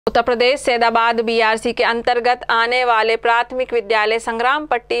Uttar Pradesh Saidabad BRC के अंतर्गत आने वाले प्राथमिक विद्यालय संग्राम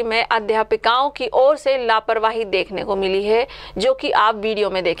पट्टी में अध्यापिकाओं की ओर से लापरवाही देखने को मिली है, जो कि आप वीडियो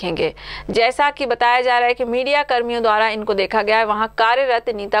में देखेंगे। जैसा कि बताया जा रहा है कि मीडिया कर्मियों द्वारा इनको देखा गया है। वहां कार्यरत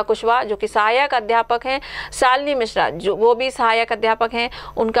नीता कुशवाहा जो कि सहायक अध्यापक हैं, शालिनी मिश्रा जो वो भी सहायक अध्यापक हैं,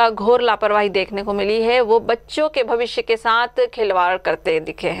 उनका घोर लापरवाही देखने को मिली है। वो बच्चों के भविष्य के साथ खिलवाड़ करते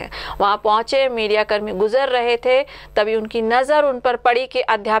दिखे हैं। वहां पहुंचे मीडिया कर्मी गुजर रहे थे, तभी उनकी नजर उन पर पड़ी कि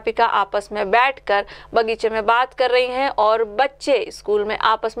अध्यापिका आपस में बैठकर बगीचे में बात कर रही हैं और बच्चे स्कूल में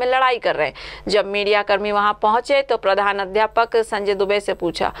आपस में लड़ाई कर रहे हैं। जब मीडिया कर्मी वहां पहुंचे तो प्रधान अध्यापक संजय दुबे से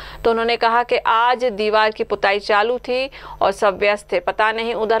पूछा तो उन्होंने कहा कि आज दीवार की पुताई चालू थी और सब व्यस्त थे, पता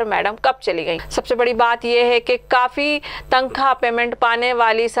नहीं उधर मैडम कब चली गई। सबसे बड़ी बात यह है कि काफी तनख्वाह पेमेंट पाने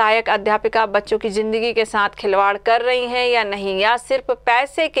वाली सहायक अध्यापिका बच्चों की जिंदगी के साथ खिलवाड़ कर रही हैं या नहीं, या सिर्फ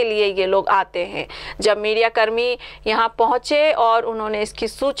पैसे के लिए ये लोग आते हैं। जब मीडिया कर्मी यहाँ पहुंचे और उन्होंने इसकी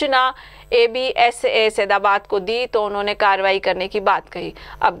सूचना ABSA सैदाबाद को दी तो उन्होंने कार्रवाई करने की बात कही।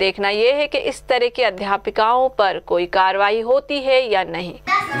 अब देखना यह है कि इस तरह की अध्यापिकाओं पर कोई कार्रवाई होती है या नहीं।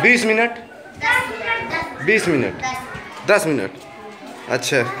 20 मिनट 20 मिनट 10 मिनट।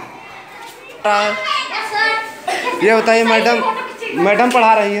 अच्छा, ये बताइए मैडम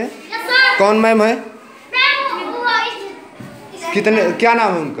पढ़ा रही है, कौन मैम है, कितने, क्या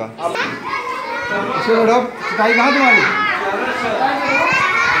नाम है उनका? कहाँ तुम्हारी?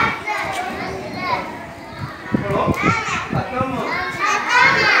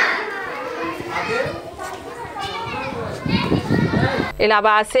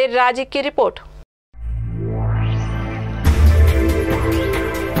 इलाहाबाद से राजीव की रिपोर्ट।